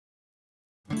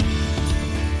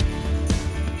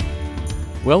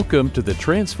Welcome to the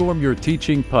Transform Your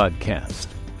Teaching podcast.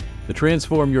 The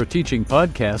Transform Your Teaching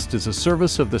podcast is a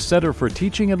service of the Center for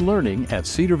Teaching and Learning at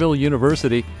Cedarville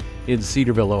University in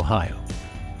Cedarville, Ohio.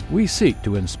 We seek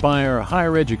to inspire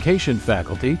higher education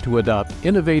faculty to adopt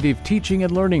innovative teaching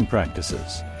and learning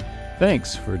practices.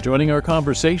 Thanks for joining our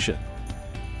conversation.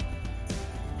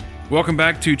 Welcome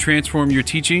back to Transform Your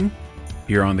Teaching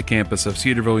here on the campus of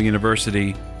Cedarville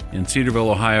University in Cedarville,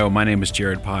 Ohio. My name is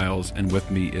Jared Piles, and with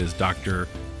me is Dr.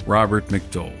 Robert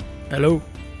McDole. Hello.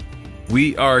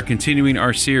 We are continuing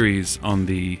our series on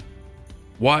the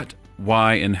what,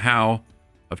 why, and how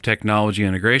of technology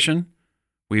integration.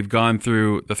 We've gone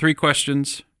through the three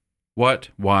questions: what,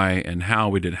 why, and how.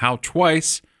 We did how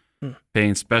twice,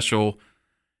 paying special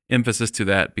emphasis to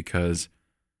that because,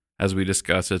 as we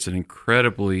discussed, it's an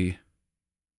incredibly,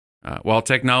 while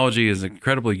technology is an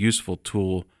incredibly useful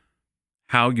tool,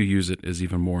 how you use it is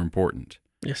even more important.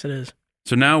 Yes, it is.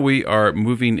 So now we are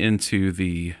moving into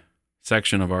the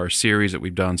section of our series that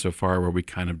we've done so far where we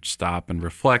kind of stop and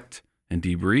reflect and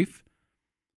debrief.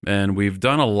 And we've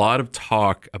done a lot of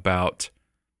talk about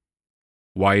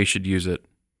why you should use it,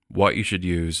 what you should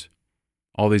use,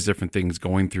 all these different things,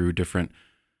 going through different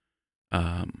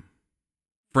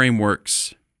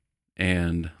frameworks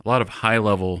and a lot of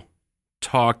high-level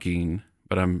talking.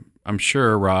 But I'm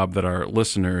sure, Rob, that our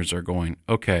listeners are going,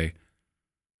 okay,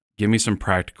 give me some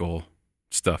practical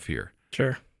stuff here.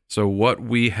 Sure. So what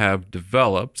we have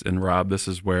developed, and Rob, this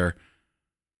is where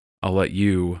I'll let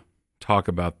you talk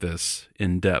about this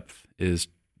in depth, is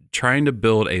trying to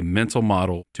build a mental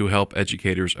model to help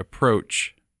educators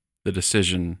approach the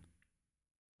decision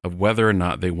of whether or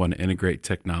not they want to integrate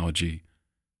technology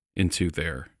into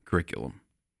their curriculum.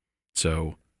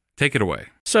 So take it away.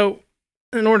 So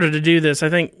in order to do this, I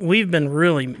think we've been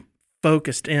really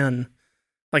focused in,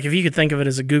 like if you could think of it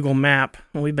as a Google map,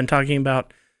 and we've been talking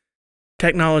about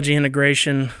technology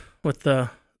integration with the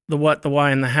what, the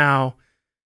why, and the how.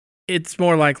 It's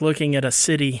more like looking at a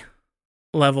city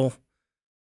level,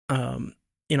 on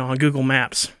Google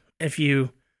Maps.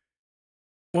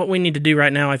 What we need to do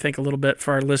right now, I think a little bit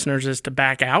for our listeners, is to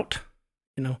back out,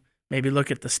 maybe look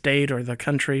at the state or the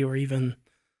country or even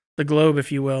the globe,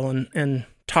 if you will, and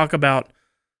talk about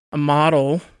a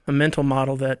mental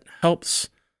model that helps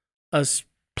us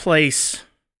place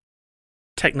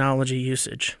technology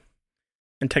usage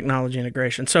and technology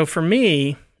integration. So for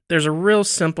me, there's a real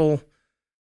simple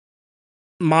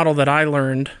model that I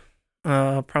learned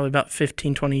probably about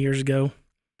 15, 20 years ago.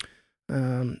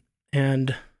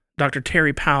 And Dr.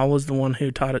 Terry Powell was the one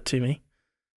who taught it to me.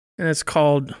 And it's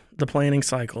called the planning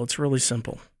cycle. It's really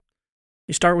simple.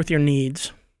 You start with your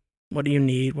needs. What do you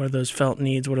need? What are those felt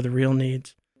needs? What are the real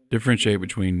needs? Differentiate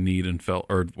between need and felt,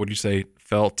 or what do you say,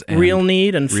 felt and... Real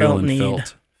need and real felt and need.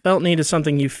 Felt. Felt need is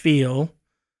something you feel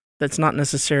that's not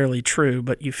necessarily true,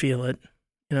 but you feel it.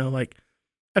 Like,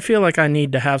 I feel like I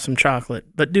need to have some chocolate,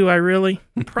 but do I really?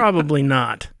 Probably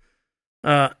not.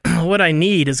 What I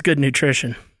need is good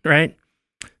nutrition, right?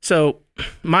 So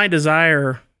my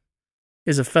desire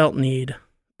is a felt need,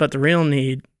 but the real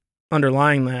need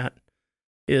underlying that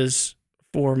is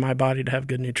for my body to have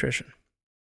good nutrition.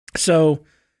 So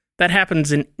that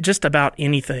happens in just about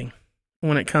anything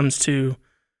when it comes to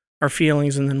our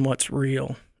feelings and then what's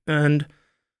real. And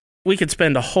we could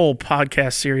spend a whole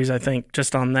podcast series, I think,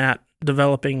 just on that,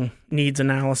 developing needs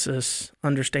analysis,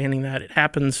 understanding that it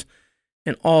happens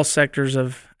in all sectors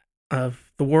of the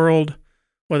world,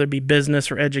 whether it be business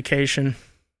or education.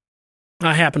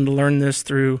 I happened to learn this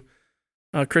through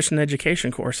a Christian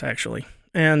education course, actually.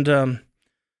 And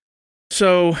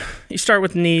so you start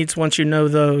with needs. Once you know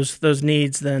those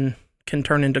needs then can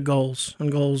turn into goals.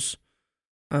 And goals,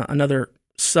 another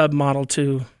sub-model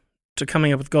to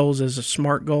coming up with goals is a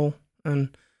SMART goal, and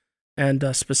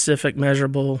specific,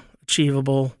 measurable,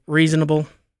 achievable, reasonable,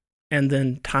 and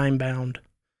then time-bound.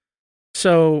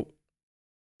 So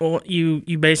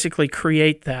you basically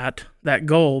create that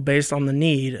goal based on the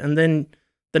need, and then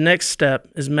the next step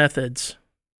is methods,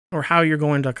 or how you're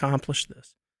going to accomplish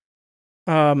this.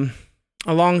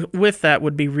 Along with that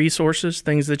would be resources,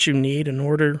 things that you need in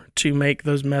order to make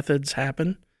those methods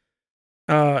happen.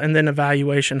 And then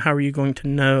evaluation, how are you going to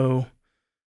know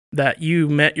that you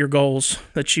met your goals,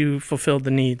 that you fulfilled the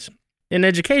needs? In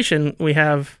education, we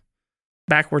have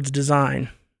backwards design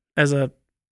as a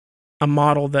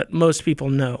model that most people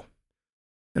know,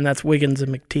 and that's Wiggins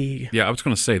and McTeague. Yeah, I was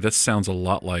going to say, that sounds a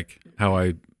lot like how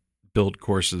I build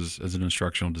courses as an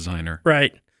instructional designer.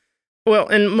 Right. Well,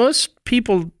 and most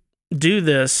people do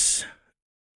this,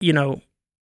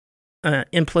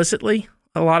 implicitly.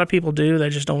 A lot of people do. They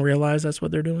just don't realize that's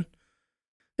what they're doing.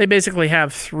 They basically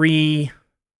have three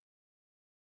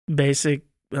basic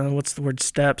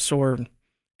steps or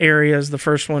areas. The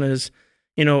first one is,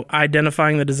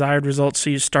 identifying the desired results. So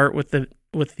you start with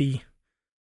the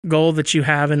goal that you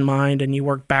have in mind and you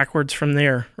work backwards from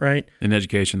there, right? In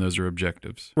education, those are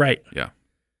objectives. Right. Yeah.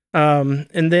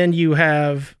 And then you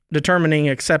have determining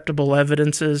acceptable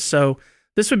evidences. So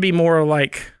this would be more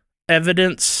like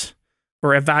evidence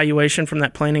or evaluation from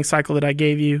that planning cycle that I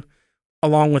gave you,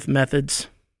 along with methods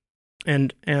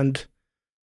and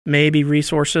maybe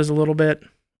resources a little bit.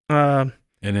 And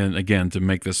then again, to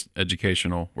make this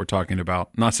educational, we're talking about,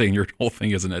 I'm not saying your whole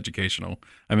thing isn't educational.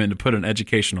 I mean, to put an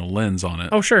educational lens on it.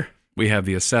 Oh, sure. We have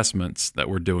the assessments that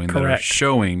we're doing Correct. that are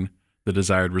showing the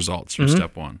desired results from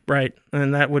step one. Right.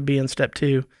 And that would be in step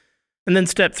 2. And then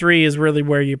step 3 is really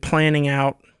where you're planning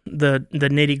out the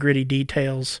nitty-gritty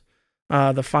details,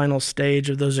 the final stage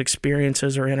of those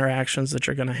experiences or interactions that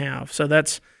you're going to have. So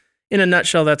that's, in a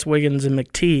nutshell, that's Wiggins and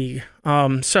McTeague.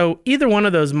 So either one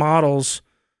of those models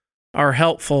are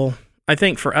helpful. I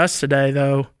think for us today,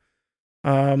 though,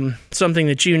 something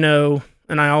that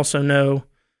and I also know,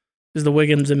 is the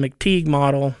Wiggins and McTeague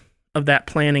model of that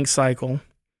planning cycle.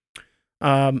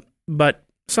 But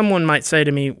someone might say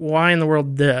to me, why in the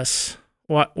world this?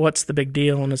 What's the big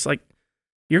deal? And it's like,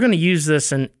 you're going to use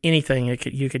this in anything.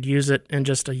 You could use it in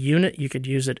just a unit. You could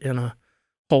use it in a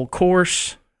whole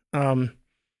course.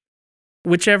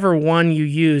 Whichever one you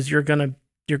use, you're gonna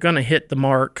hit the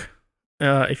mark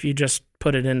if you just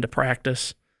put it into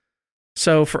practice.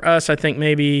 So for us, I think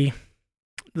maybe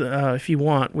if you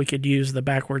want, we could use the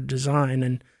backward design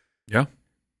and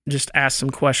just ask some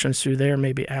questions through there.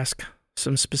 Maybe ask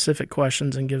some specific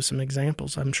questions and give some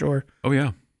examples. I'm sure. Oh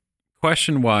yeah.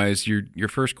 Question wise, your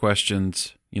first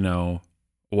questions,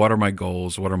 what are my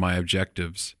goals? What are my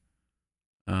objectives?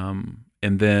 And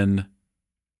then,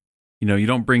 you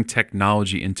don't bring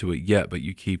technology into it yet, but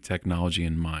you keep technology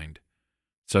in mind.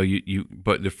 So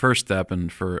but the first step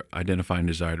and for identifying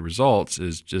desired results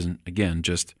is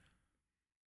just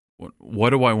what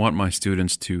do I want my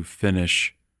students to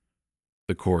finish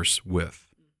the course with?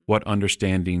 What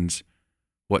understandings,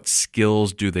 what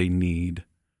skills do they need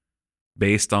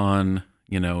based on,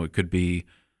 it could be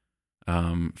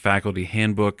faculty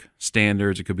handbook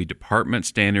standards, it could be department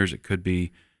standards, it could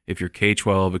be, if you're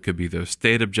K-12, it could be those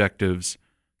state objectives,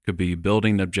 it could be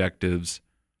building objectives,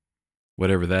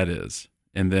 whatever that is.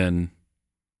 And then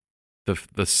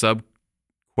the sub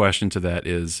question to that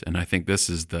is, and I think this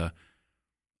is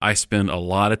I spend a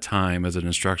lot of time as an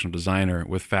instructional designer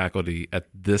with faculty at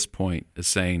this point, is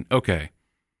saying, okay,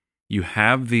 you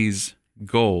have these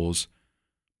goals,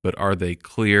 but are they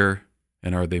clear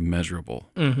and are they measurable?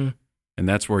 Mm-hmm. And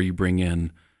that's where you bring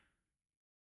in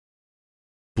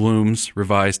Bloom's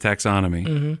revised taxonomy,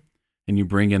 mm-hmm. and you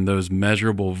bring in those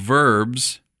measurable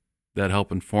verbs that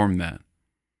help inform that.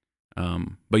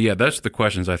 But yeah, that's the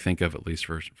questions I think of, at least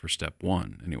for step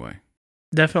 1 anyway.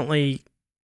 Definitely,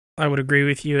 I would agree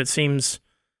with you. It seems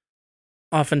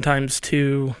oftentimes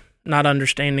to not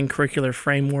understanding curricular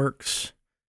frameworks,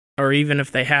 or even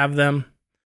if they have them.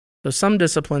 So some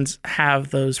disciplines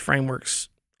have those frameworks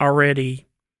already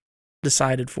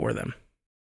decided for them.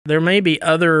 There may be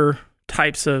other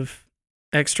types of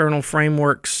external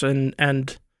frameworks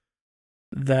and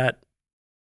that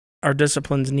our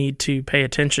disciplines need to pay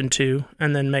attention to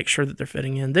and then make sure that they're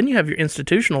fitting in. Then you have your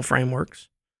institutional frameworks,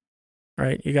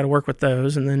 right? You got to work with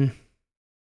those and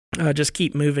then just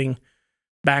keep moving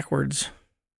backwards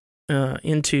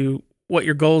into what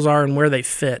your goals are and where they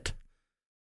fit.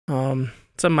 Some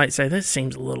might say, this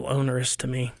seems a little onerous to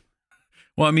me.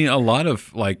 Well, I mean, a lot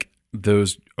of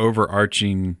those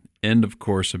overarching end of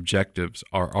course objectives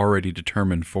are already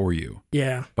determined for you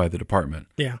by the department.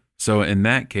 Yeah. So in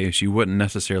that case, you wouldn't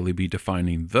necessarily be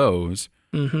defining those,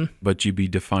 mm-hmm. but you'd be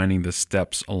defining the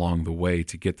steps along the way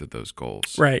to get to those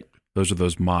goals. Right. Those are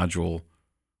those module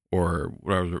or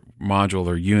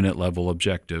unit level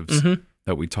objectives mm-hmm.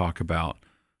 that we talk about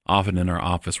often in our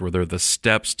office, where they're the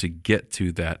steps to get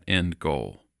to that end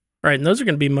goal. Right. And those are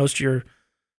going to be most of your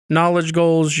knowledge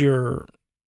goals, your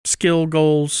skill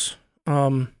goals,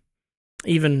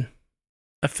 even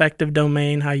affective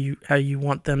domain, how you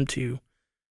want them to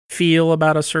feel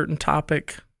about a certain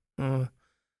topic.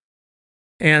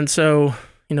 And so,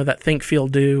 that think, feel,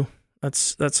 do,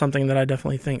 that's something that I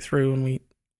definitely think through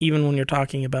even when you're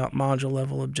talking about module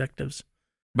level objectives.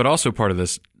 But also part of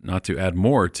this, not to add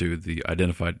more to the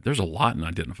there's a lot in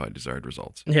identified desired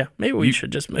results. Yeah, maybe we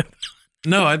should just move.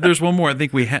 No, there's one more. I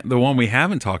think the one we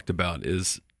haven't talked about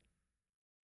is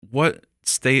what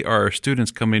state are our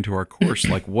students coming into our course?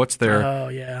 What's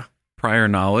their prior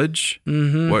knowledge?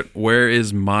 Mm-hmm. Where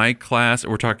is my class?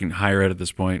 We're talking higher ed at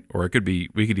this point, or we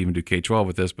could even do K-12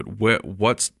 with this, but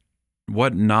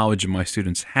what knowledge do my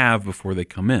students have before they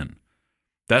come in?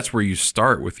 That's where you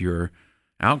start with your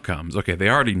outcomes. Okay, they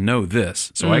already know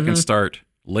this, so I can start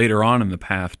later on in the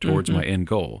path towards my end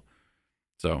goal.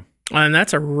 So, and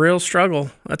that's a real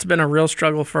struggle. That's been a real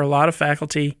struggle for a lot of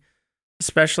faculty,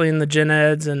 especially in the gen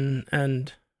eds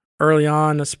and early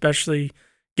on, especially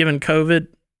given COVID.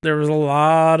 There was a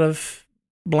lot of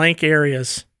blank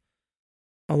areas,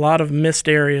 a lot of missed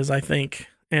areas, I think.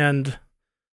 And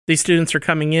these students are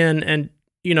coming in, and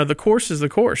the course is the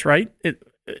course, right?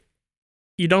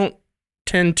 You don't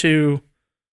tend to,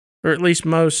 or at least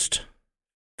most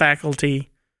faculty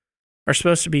are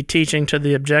supposed to be teaching to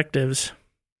the objectives.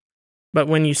 But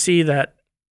when you see that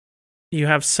you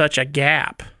have such a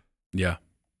gap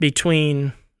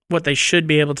between what they should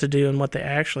be able to do and what they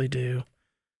actually do,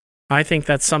 I think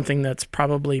that's something that's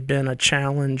probably been a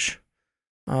challenge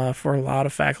for a lot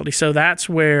of faculty. So that's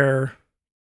where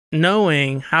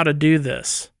knowing how to do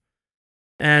this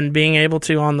and being able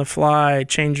to, on the fly,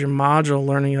 change your module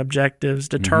learning objectives,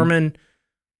 determine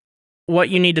what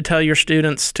you need to tell your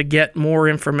students to get more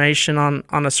information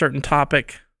on a certain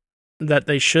topic that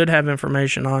they should have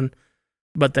information on,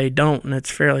 but they don't, and it's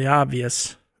fairly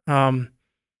obvious. At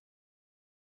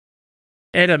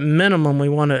a minimum, we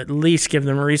want to at least give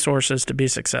them resources to be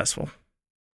successful.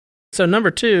 So number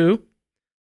 2,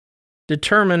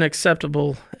 determine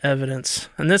acceptable evidence.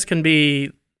 And this can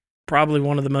be probably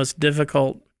one of the most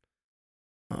difficult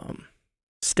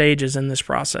stages in this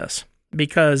process,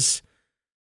 because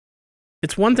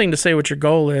it's one thing to say what your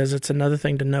goal is, it's another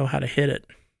thing to know how to hit it.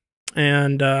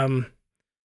 And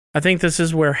I think this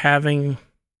is where having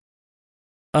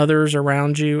others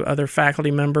around you, other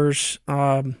faculty members,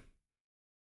 and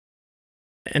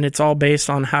it's all based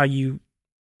on how you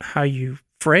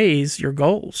phrase your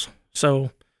goals.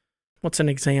 So what's an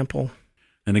example?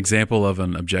 An example of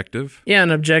an objective? Yeah,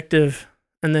 an objective,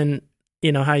 and then,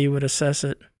 how you would assess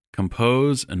it.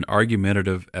 Compose an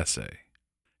argumentative essay.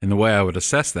 And the way I would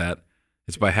assess that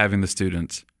is by having the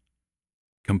students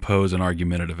compose an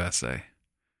argumentative essay.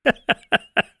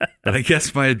 But I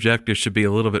guess my objective should be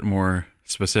a little bit more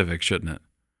specific, shouldn't it?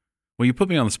 When you put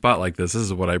me on the spot like this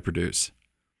is what I produce.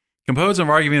 Compose an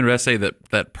argumentative essay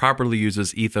that properly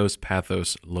uses ethos,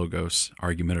 pathos, logos,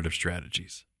 argumentative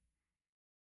strategies.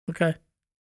 Okay.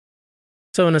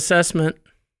 So an assessment,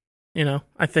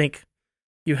 I think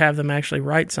you have them actually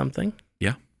write something.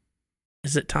 Yeah.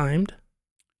 Is it timed?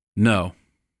 No.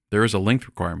 There is a length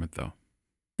requirement, though.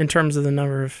 In terms of the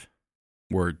number of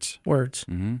words.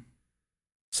 Mm-hmm.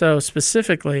 So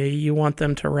specifically, you want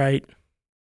them to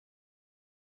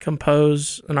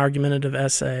compose an argumentative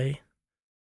essay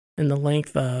in the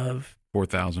length of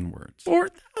 4,000 words.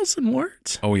 4,000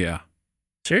 words? Oh, yeah.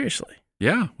 Seriously?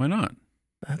 Yeah, why not?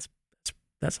 That's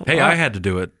a lot. Hey, I had to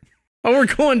do it. Oh, we're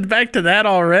going back to that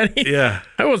already? Yeah.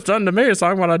 That was done to me, so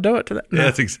I want to do it to that. No. Yeah,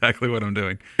 that's exactly what I'm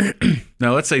doing.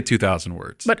 Now, let's say 2,000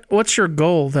 words. But what's your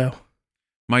goal, though?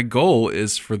 My goal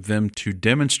is for them to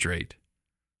demonstrate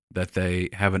that they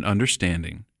have an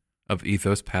understanding of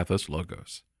ethos, pathos,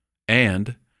 logos,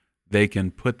 and they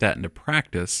can put that into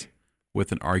practice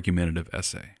with an argumentative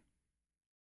essay.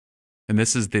 And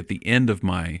this is at the end of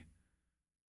my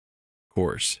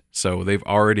course. So they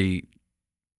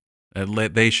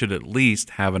should at least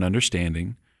have an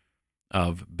understanding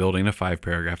of building a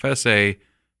 5-paragraph essay,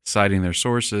 citing their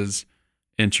sources,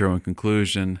 intro and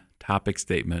conclusion, topic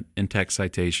statement, in-text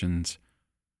citations.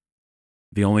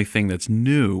 The only thing that's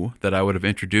new that I would have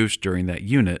introduced during that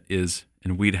unit is,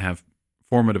 and we'd have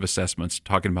formative assessments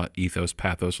talking about ethos,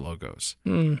 pathos, logos,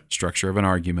 structure of an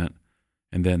argument,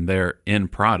 and then their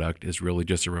end product is really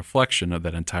just a reflection of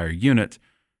that entire unit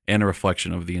and a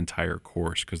reflection of the entire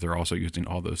course, because they're also using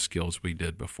all those skills we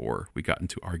did before we got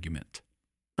into argument.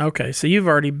 Okay, so you've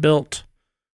already built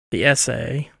the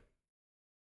essay.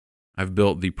 I've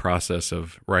built the process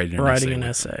of writing an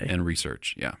essay and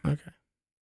research, yeah. Okay.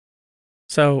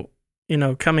 So,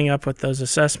 coming up with those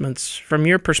assessments, from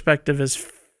your perspective, is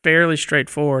fairly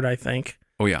straightforward, I think.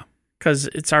 Oh, yeah. Because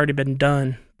it's already been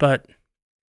done. But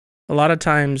a lot of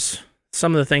times,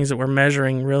 some of the things that we're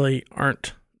measuring really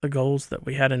aren't the goals that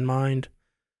we had in mind.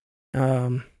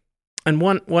 And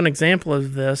one example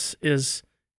of this is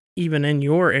even in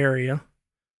your area,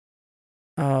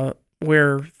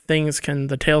 where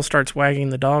the tail starts wagging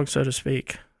the dog, so to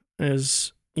speak,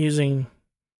 is using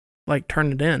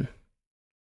Turnitin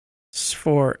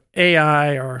for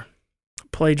AI or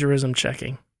plagiarism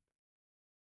checking,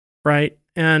 right?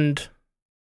 And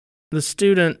the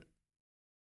student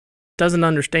doesn't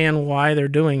understand why they're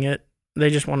doing it. They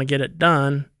just want to get it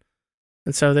done.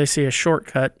 And so they see a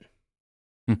shortcut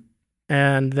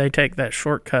and they take that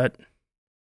shortcut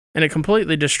And it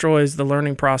completely destroys the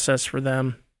learning process for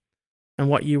them and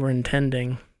what you were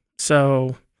intending.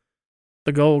 So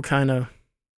the goal kind of,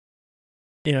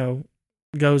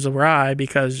 goes awry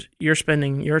because you're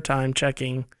spending your time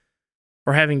checking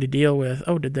or having to deal with,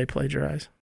 did they plagiarize?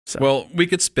 So, Well, we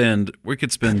could spend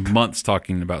months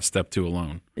talking about step 2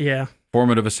 alone. yeah.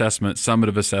 Formative assessment,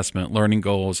 summative assessment, learning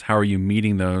goals. How are you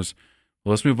meeting those?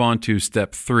 Well, let's move on to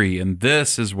step 3, and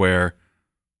this is where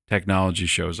technology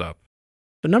shows up.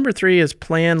 So number 3 is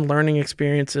plan learning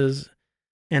experiences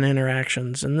and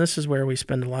interactions. And this is where we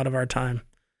spend a lot of our time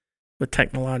with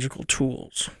technological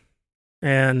tools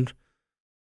and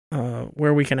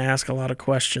where we can ask a lot of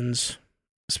questions,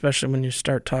 especially when you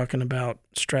start talking about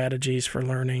strategies for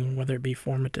learning, whether it be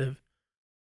formative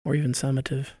or even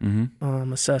summative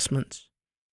assessments.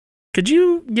 Could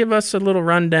you give us a little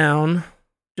rundown,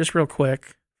 just real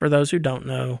quick, for those who don't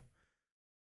know,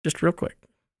 just real quick,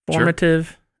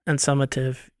 formative and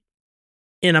summative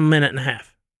in a minute and a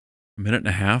half? A minute and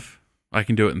a half? I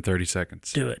can do it in 30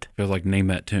 seconds. Do it. Feels like Name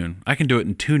That Tune. I can do it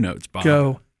in 2 notes, Bob.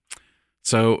 Go.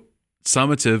 So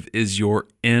summative is your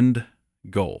end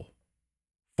goal.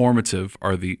 Formative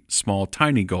are the small,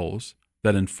 tiny goals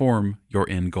that inform your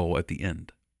end goal at the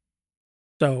end.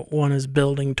 So one is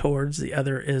building towards, the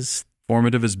other is...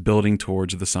 Formative is building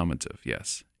towards the summative,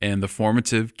 yes. And the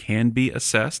formative can be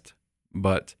assessed,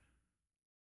 but,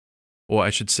 I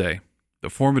should say, the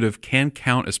formative can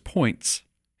count as points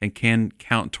and can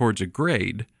count towards a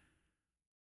grade,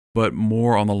 but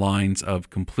more on the lines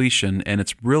of completion, and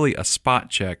it's really a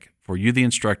spot check for you, the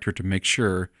instructor, to make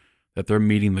sure that they're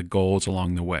meeting the goals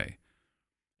along the way.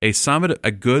 A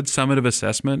good summative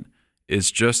assessment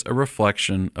is just a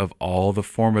reflection of all the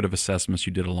formative assessments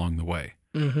you did along the way.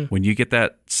 Mm-hmm. When you get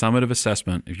that summative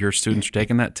assessment, if your students are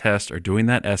taking that test or doing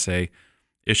that essay,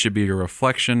 it should be a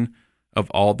reflection of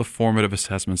all the formative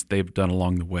assessments they've done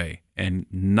along the way. And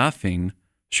nothing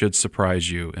should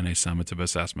surprise you in a summative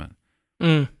assessment.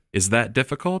 Is that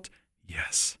difficult?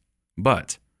 Yes.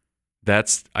 But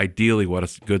that's ideally what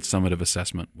a good summative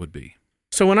assessment would be.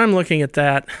 So when I'm looking at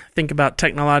that, think about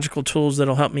technological tools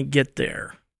that'll help me get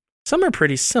there. Some are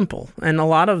pretty simple, and a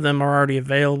lot of them are already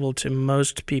available to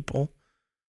most people,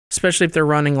 especially if they're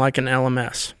running like an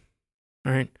LMS.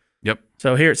 All right? Yep.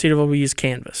 So here at Cedarville, we use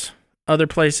Canvas. Other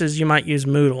places, you might use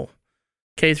Moodle.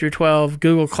 K through 12,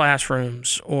 Google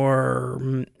Classrooms,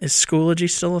 or is Schoology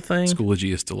still a thing?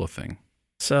 Schoology is still a thing.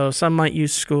 So some might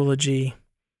use Schoology.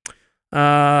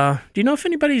 Do you know if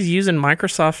anybody's using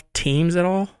Microsoft Teams at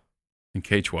all? In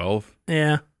K-12?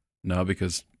 Yeah. No,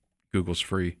 because Google's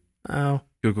free. Oh.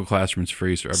 Google Classroom's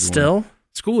free, so everyone... Still?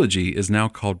 Schoology is now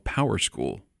called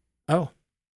PowerSchool. Oh.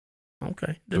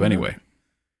 Okay. So anyway.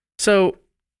 So,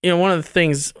 one of the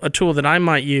things, a tool that I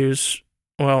might use,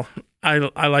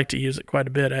 I like to use it quite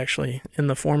a bit actually in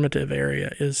the formative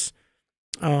area, is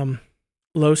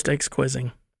low stakes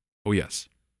quizzing. Oh, yes.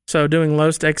 So doing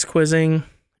low stakes quizzing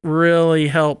really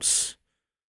helps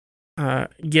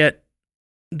get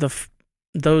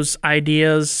those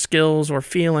ideas, skills, or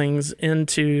feelings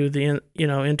into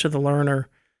the learner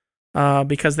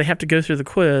because they have to go through the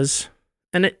quiz,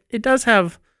 and it does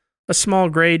have a small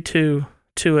grade to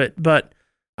it, but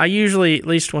I usually, at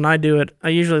least when I do it, I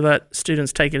usually let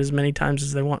students take it as many times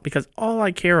as they want because all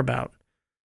I care about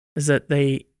is that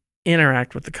they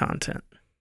interact with the content.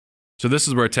 So this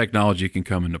is where technology can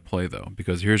come into play, though,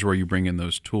 because here's where you bring in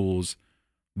those tools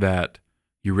that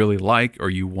you really like or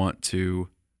you want to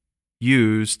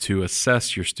use to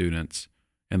assess your students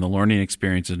and the learning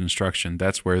experience and instruction.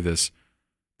 That's where these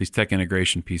tech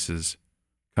integration pieces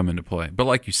come into play. But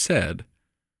like you said,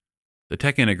 the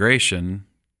tech integration,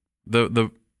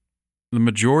 the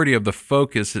majority of the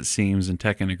focus, it seems, in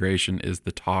tech integration is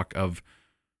the talk of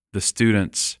the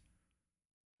student's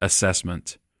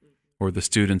assessment or the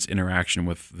student's interaction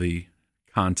with the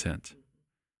content.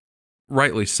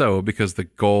 Rightly so, because the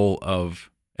goal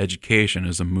of education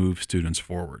is to move students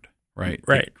forward, right?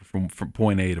 Right. From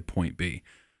point A to point B.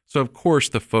 So, of course,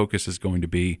 the focus is going to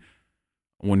be,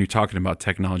 when you're talking about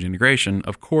technology integration,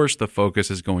 of course, the focus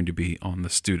is going to be on the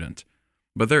student.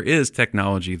 But there is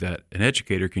technology that an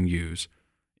educator can use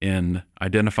in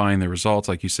identifying the results,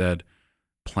 like you said,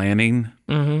 planning,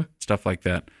 stuff like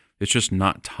that. It's just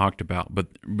not talked about, but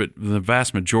the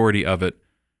vast majority of it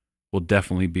will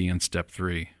definitely be in step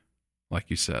 3, like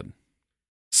you said.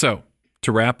 So,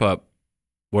 to wrap up,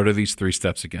 what are these 3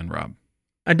 steps again, Rob?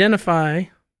 Identify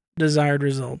desired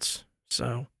results.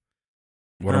 So,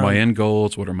 what are my end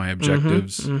goals? What are my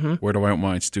objectives? Where do I want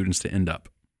my students to end up?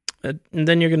 And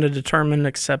then you're going to determine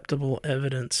acceptable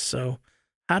evidence. So,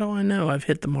 how do I know I've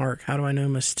hit the mark? How do I know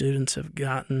my students have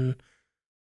gotten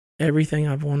everything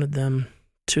I've wanted them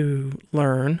to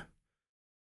learn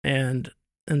and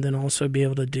then also be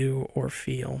able to do or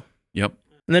feel. Yep.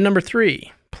 And then number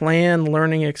 3, plan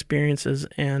learning experiences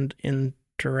and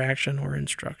interaction or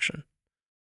instruction.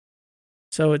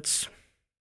 So it's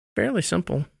fairly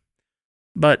simple,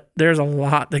 but there's a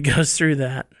lot that goes through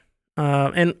that.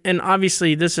 And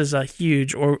obviously this is a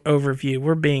huge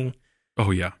overview.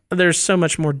 Oh yeah. There's so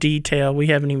much more detail. We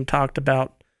haven't even talked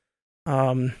about,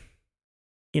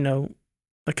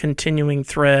 a continuing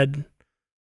thread,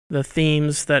 the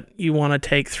themes that you want to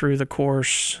take through the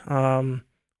course.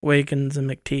 Wakens and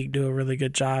McTeague do a really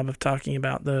good job of talking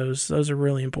about those. Those are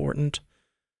really important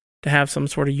to have some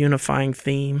sort of unifying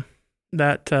theme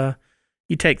that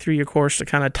you take through your course to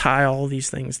kind of tie all these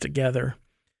things together.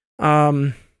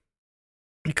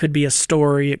 It could be a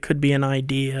story. It could be an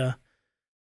idea.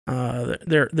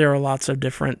 There are lots of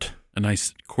different... A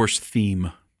nice course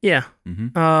theme. Yeah.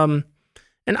 Mm-hmm.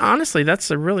 And honestly, that's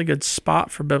a really good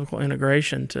spot for biblical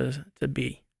integration to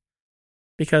be.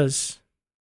 Because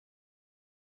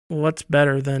what's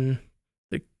better than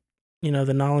the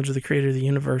knowledge of the creator of the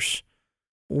universe,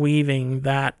 weaving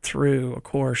that through a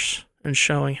course and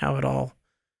showing how it all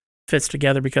fits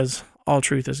together, because all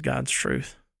truth is God's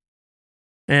truth.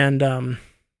 And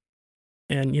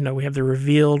we have the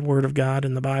revealed word of God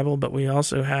in the Bible, but we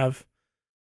also have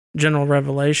general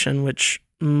revelation, which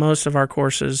most of our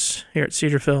courses here at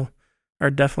Cedarville are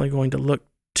definitely going to look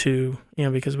to,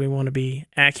 because we want to be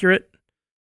accurate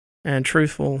and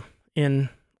truthful in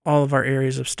all of our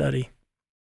areas of study.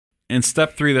 In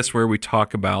step 3, that's where we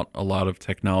talk about a lot of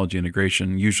technology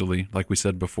integration, usually, like we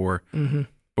said before. Mm-hmm.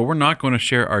 But we're not going to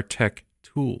share our tech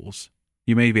tools.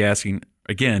 You may be asking,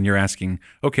 again,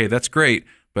 okay, that's great,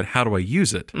 but how do I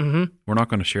use it? Mm-hmm. We're not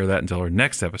going to share that until our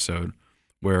next episode,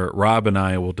 where Rob and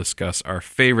I will discuss our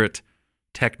favorite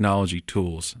technology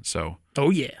tools. So, oh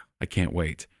yeah, I can't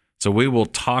wait. So we will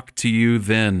talk to you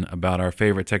then about our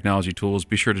favorite technology tools.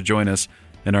 Be sure to join us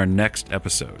in our next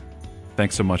episode.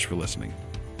 Thanks so much for listening.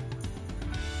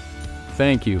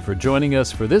 Thank you for joining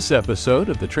us for this episode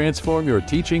of the Transform Your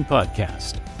Teaching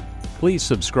podcast. Please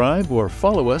subscribe or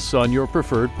follow us on your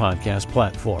preferred podcast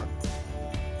platform.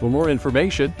 For more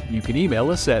information, you can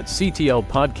email us at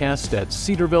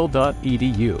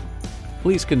ctlpodcast@cedarville.edu.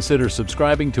 Please consider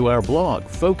subscribing to our blog,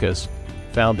 Focus,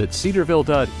 found at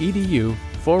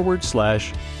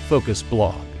cedarville.edu/Focus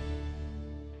blog.